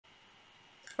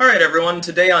All right, everyone.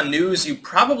 Today on news, you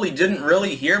probably didn't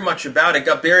really hear much about. It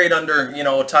got buried under,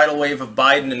 a tidal wave of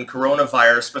Biden and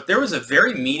coronavirus, but there was a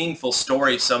very meaningful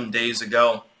story some days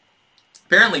ago.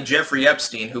 Apparently, Jeffrey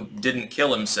Epstein, who didn't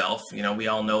kill himself, we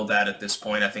all know that at this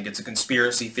point. I think it's a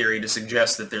conspiracy theory to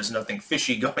suggest that there's nothing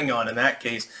fishy going on in that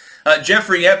case.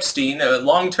 Jeffrey Epstein, a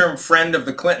long-term friend of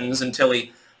the Clintons until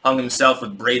he hung himself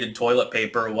with braided toilet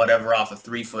paper or whatever off a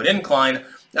 3-foot incline.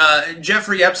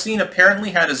 Jeffrey Epstein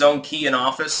apparently had his own key in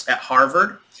office at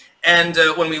Harvard, and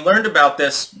when we learned about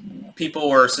this, people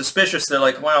were suspicious. They're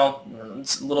like, well,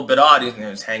 it's a little bit odd. He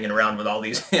was hanging around with all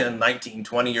these 19,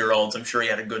 20-year-olds. I'm sure he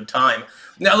had a good time.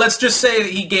 Now, let's just say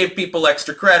that he gave people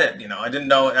extra credit. I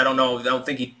don't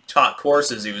think he taught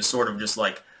courses. He was sort of just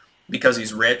like, because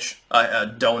he's rich, a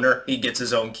donor, he gets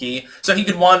his own key. So he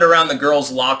could wander around the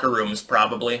girls' locker rooms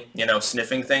probably,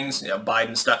 sniffing things,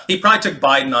 Biden stuff. He probably took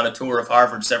Biden on a tour of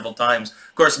Harvard several times.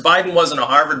 Of course, Biden wasn't a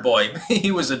Harvard boy.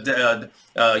 He was a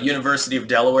University of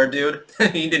Delaware dude.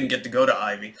 He didn't get to go to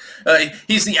Ivy.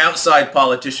 He's the outside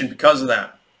politician because of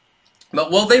that.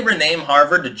 But will they rename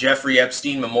Harvard to Jeffrey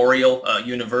Epstein Memorial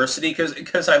University?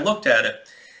 Because I looked at it.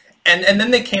 And then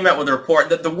they came out with a report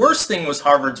that the worst thing was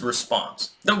Harvard's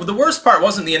response. The worst part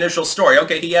wasn't the initial story.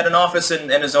 Okay, he had an office and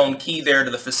his own key there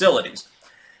to the facilities.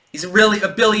 He's really a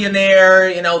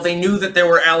billionaire. They knew that there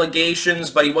were allegations,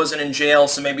 but he wasn't in jail,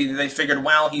 so maybe they figured,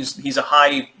 well, he's a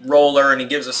high roller and he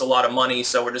gives us a lot of money,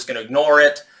 so we're just going to ignore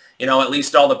it. At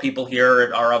least all the people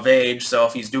here are of age, so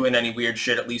if he's doing any weird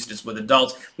shit, at least it's with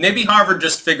adults. Maybe Harvard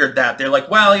just figured that. They're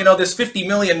like, well, this $50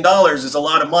 million is a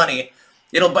lot of money.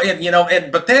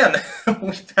 But then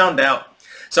we found out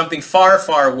something far,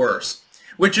 far worse,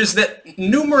 which is that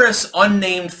numerous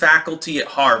unnamed faculty at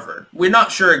Harvard, we're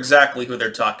not sure exactly who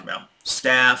they're talking about,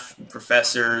 staff,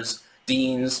 professors,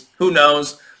 deans, who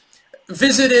knows,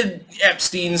 visited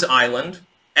Epstein's island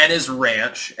and his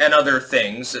ranch and other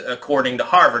things, according to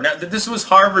Harvard. Now, this was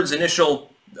Harvard's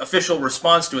initial official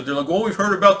response to it. They're like, well, we've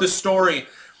heard about this story.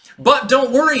 But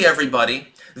don't worry, everybody.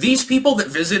 These people that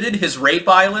visited his rape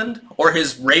island or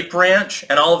his rape ranch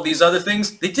and all of these other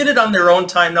things, they did it on their own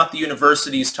time, not the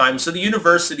university's time, so the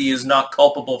university is not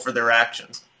culpable for their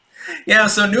actions. Yeah,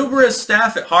 so numerous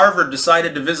staff at Harvard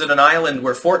decided to visit an island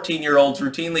where 14-year-olds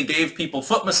routinely gave people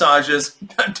foot massages.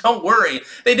 Don't worry,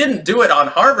 they didn't do it on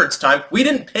Harvard's time. We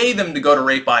didn't pay them to go to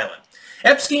Rape Island.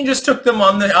 Epstein just took them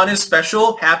on his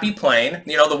special happy plane,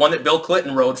 the one that Bill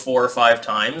Clinton rode 4 or 5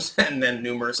 times, and then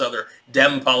numerous other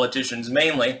Dem politicians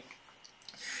mainly.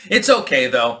 It's okay,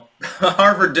 though.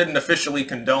 Harvard didn't officially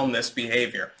condone this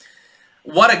behavior.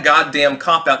 What a goddamn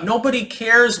cop-out. Nobody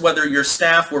cares whether your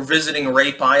staff were visiting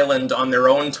Rape Island on their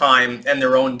own time and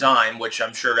their own dime, which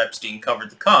I'm sure Epstein covered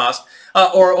the cost,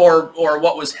 or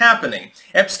what was happening.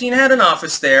 Epstein had an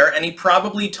office there, and he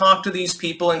probably talked to these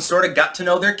people and sort of got to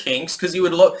know their kinks, because he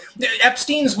would look...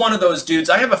 Epstein's one of those dudes,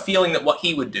 I have a feeling that what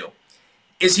he would do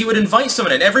is he would invite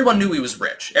someone in. Everyone knew he was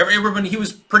rich. He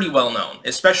was pretty well known,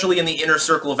 especially in the inner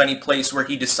circle of any place where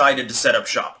he decided to set up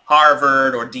shop.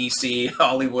 Harvard or DC,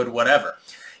 Hollywood, whatever.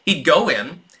 He'd go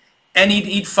in, and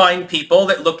he'd find people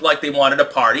that looked like they wanted a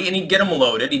party, and he'd get them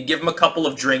loaded. He'd give them a couple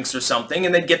of drinks or something,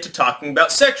 and they'd get to talking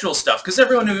about sexual stuff, because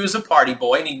everyone knew he was a party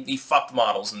boy, and he fucked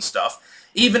models and stuff,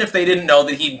 even if they didn't know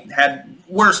that he had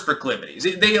worse proclivities.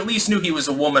 They at least knew he was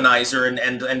a womanizer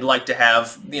and liked to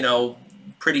have,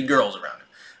 pretty girls around him.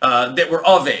 That were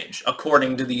of age,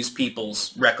 according to these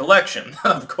people's recollection.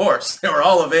 Of course, they were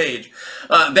all of age,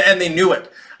 and they knew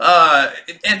it.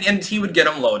 And he would get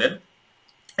them loaded,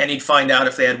 and he'd find out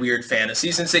if they had weird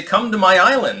fantasies, and say, come to my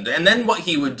island. And then what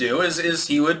he would do is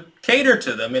he would cater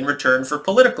to them in return for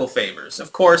political favors.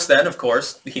 Of course,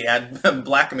 he had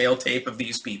blackmail tape of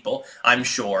these people, I'm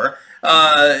sure.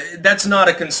 That's not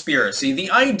a conspiracy.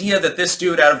 The idea that this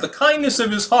dude, out of the kindness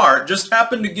of his heart, just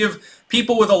happened to give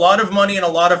people with a lot of money and a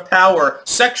lot of power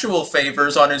sexual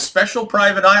favors on his special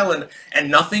private island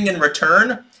and nothing in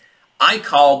return, I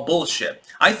call bullshit.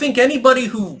 I think anybody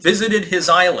who visited his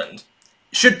island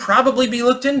should probably be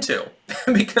looked into,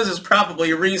 because there's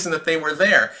probably a reason that they were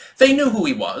there. They knew who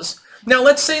he was. Now,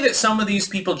 let's say that some of these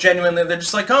people genuinely, they're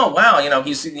just like, oh, wow, I'm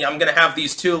going to have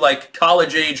these 2,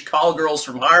 college-age call girls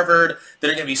from Harvard that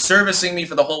are going to be servicing me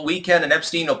for the whole weekend, and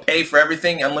Epstein will pay for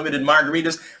everything, unlimited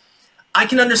margaritas. I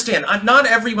can understand. I'm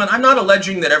not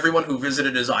alleging that everyone who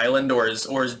visited his island or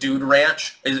his dude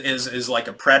ranch is like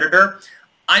a predator.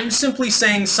 I'm simply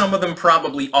saying some of them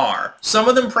probably are. Some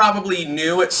of them probably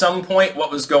knew at some point what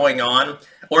was going on,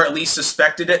 or at least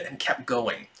suspected it, and kept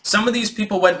going. Some of these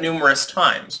people went numerous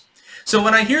times. So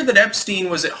when I hear that Epstein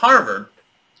was at Harvard,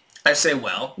 I say,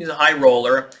 well, he's a high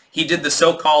roller. He did the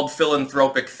so-called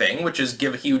philanthropic thing, which is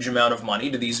give a huge amount of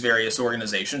money to these various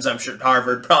organizations. I'm sure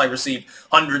Harvard probably received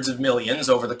hundreds of millions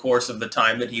over the course of the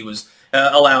time that he was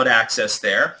allowed access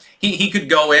there. He could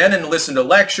go in and listen to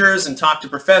lectures and talk to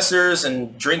professors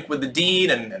and drink with the dean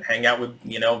and hang out with,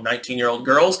 19-year-old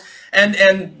girls.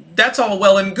 And that's all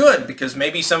well and good, because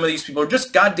maybe some of these people are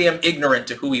just goddamn ignorant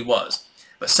to who he was.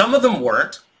 But some of them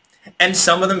weren't, and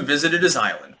some of them visited his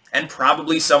island, and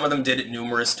probably some of them did it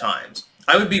numerous times.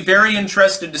 I would be very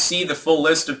interested to see the full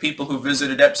list of people who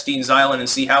visited Epstein's island and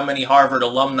see how many Harvard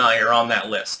alumni are on that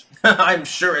list. I'm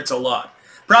sure it's a lot.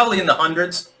 Probably in the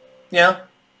hundreds. Yeah,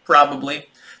 probably.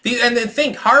 And then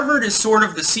think, Harvard is sort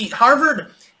of the seat.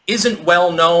 Harvard isn't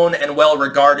well known and well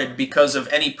regarded because of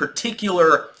any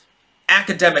particular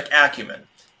academic acumen.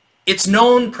 It's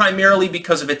known primarily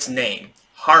because of its name,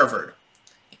 Harvard.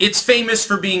 It's famous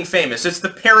for being famous. It's the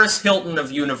Paris Hilton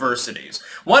of universities.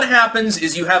 What happens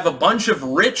is you have a bunch of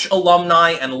rich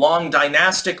alumni and long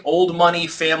dynastic old money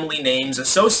family names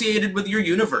associated with your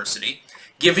university,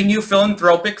 giving you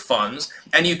philanthropic funds,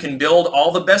 and you can build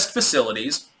all the best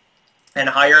facilities and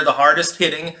hire the hardest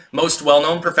hitting, most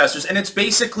well-known professors, and it's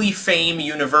basically Fame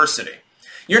University.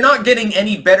 You're not getting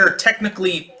any better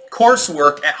technically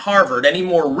coursework at Harvard, any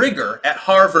more rigor at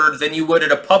Harvard than you would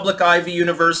at a public Ivy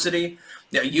University,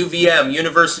 UVM,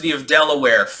 University of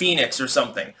Delaware, Phoenix or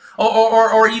something,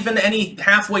 or even any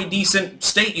halfway decent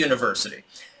state university.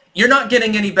 You're not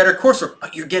getting any better coursework,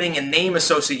 but you're getting a name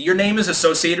associated. Your name is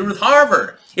associated with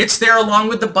Harvard. It's there along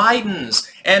with the Bidens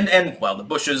and well, the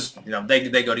Bushes,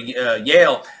 they go to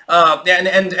Yale,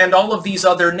 and all of these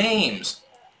other names.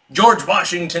 George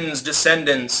Washington's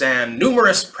descendants and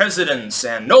numerous presidents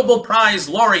and Nobel Prize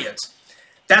laureates.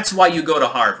 That's why you go to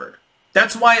Harvard.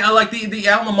 That's why I like the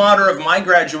alma mater of my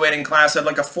graduating class had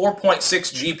like a 4.6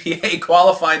 GPA,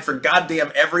 qualified for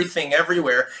goddamn everything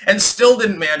everywhere, and still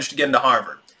didn't manage to get into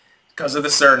Harvard. Because of the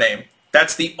surname.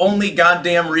 That's the only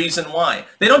goddamn reason why.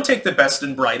 They don't take the best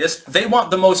and brightest. They want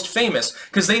the most famous,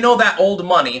 because they know that old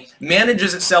money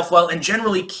manages itself well and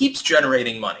generally keeps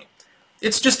generating money.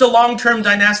 It's just a long-term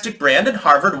dynastic brand, and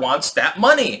Harvard wants that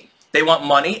money. They want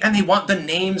money, and they want the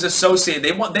names associated.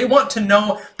 They want to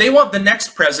know, they want the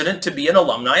next president to be an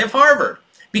alumni of Harvard,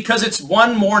 because it's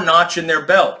one more notch in their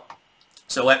belt.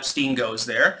 So Epstein goes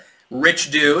there.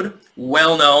 Rich dude,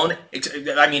 well-known,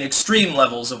 I mean, extreme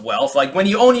levels of wealth. Like, when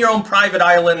you own your own private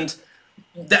island,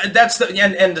 that's the,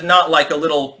 and not like a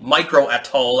little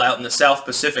micro-atoll out in the South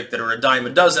Pacific that are a dime a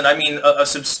dozen. I mean, a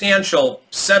substantial,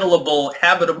 settleable,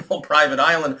 habitable private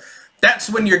island. That's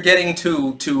when you're getting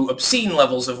to obscene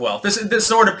levels of wealth. This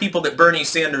sort of people that Bernie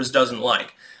Sanders doesn't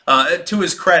like, to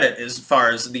his credit, as far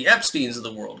as the Epsteins of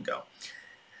the world go.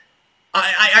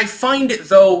 I find it,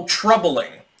 though,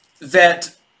 troubling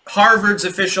that Harvard's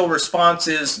official response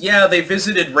is, yeah, they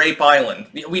visited Rape Island.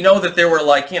 We know that there were,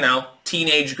 like,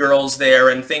 teenage girls there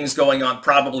and things going on,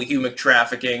 probably human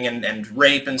trafficking and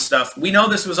rape and stuff. We know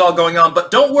this was all going on,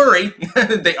 but don't worry.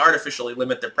 They artificially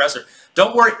limit their presser.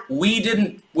 Don't worry.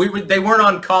 They weren't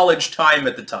on college time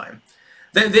at the time.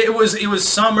 It was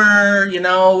summer,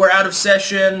 we're out of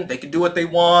session. They could do what they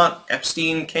want.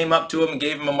 Epstein came up to him and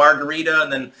gave him a margarita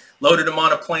and then loaded him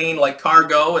on a plane like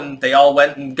cargo, and they all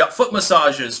went and got foot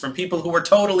massages from people who were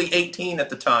totally 18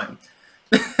 at the time.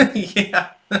 Yeah,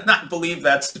 I believe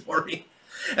that story.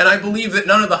 And I believe that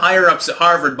none of the higher-ups at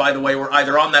Harvard, by the way, were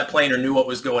either on that plane or knew what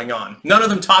was going on. None of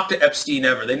them talked to Epstein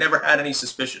ever. They never had any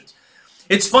suspicions.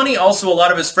 It's funny also, a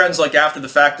lot of his friends, like, after the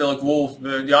fact, they're like, well,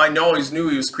 yeah, I know he knew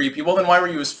he was creepy. Well, then why were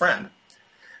you his friend?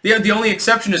 The only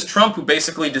exception is Trump, who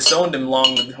basically disowned him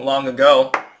long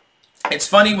ago. It's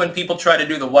funny when people try to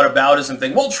do the whataboutism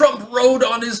thing. Well, Trump rode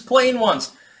on his plane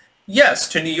once. Yes,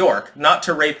 to New York, not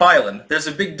to Rape Island. There's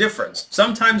a big difference.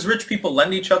 Sometimes rich people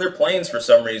lend each other planes for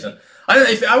some reason.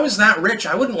 If I was that rich,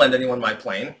 I wouldn't lend anyone my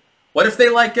plane. What if they,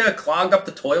 like, clog up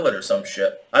the toilet or some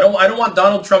shit? I don't want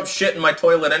Donald Trump shit in my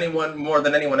toilet more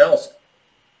than anyone else.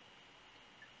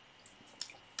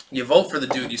 You vote for the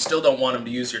dude, you still don't want him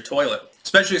to use your toilet.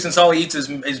 Especially since all he eats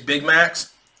is Big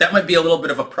Macs. That might be a little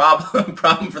bit of a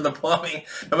problem for the plumbing,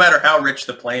 no matter how rich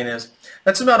the plane is.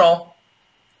 That's about all.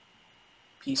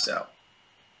 Peace out.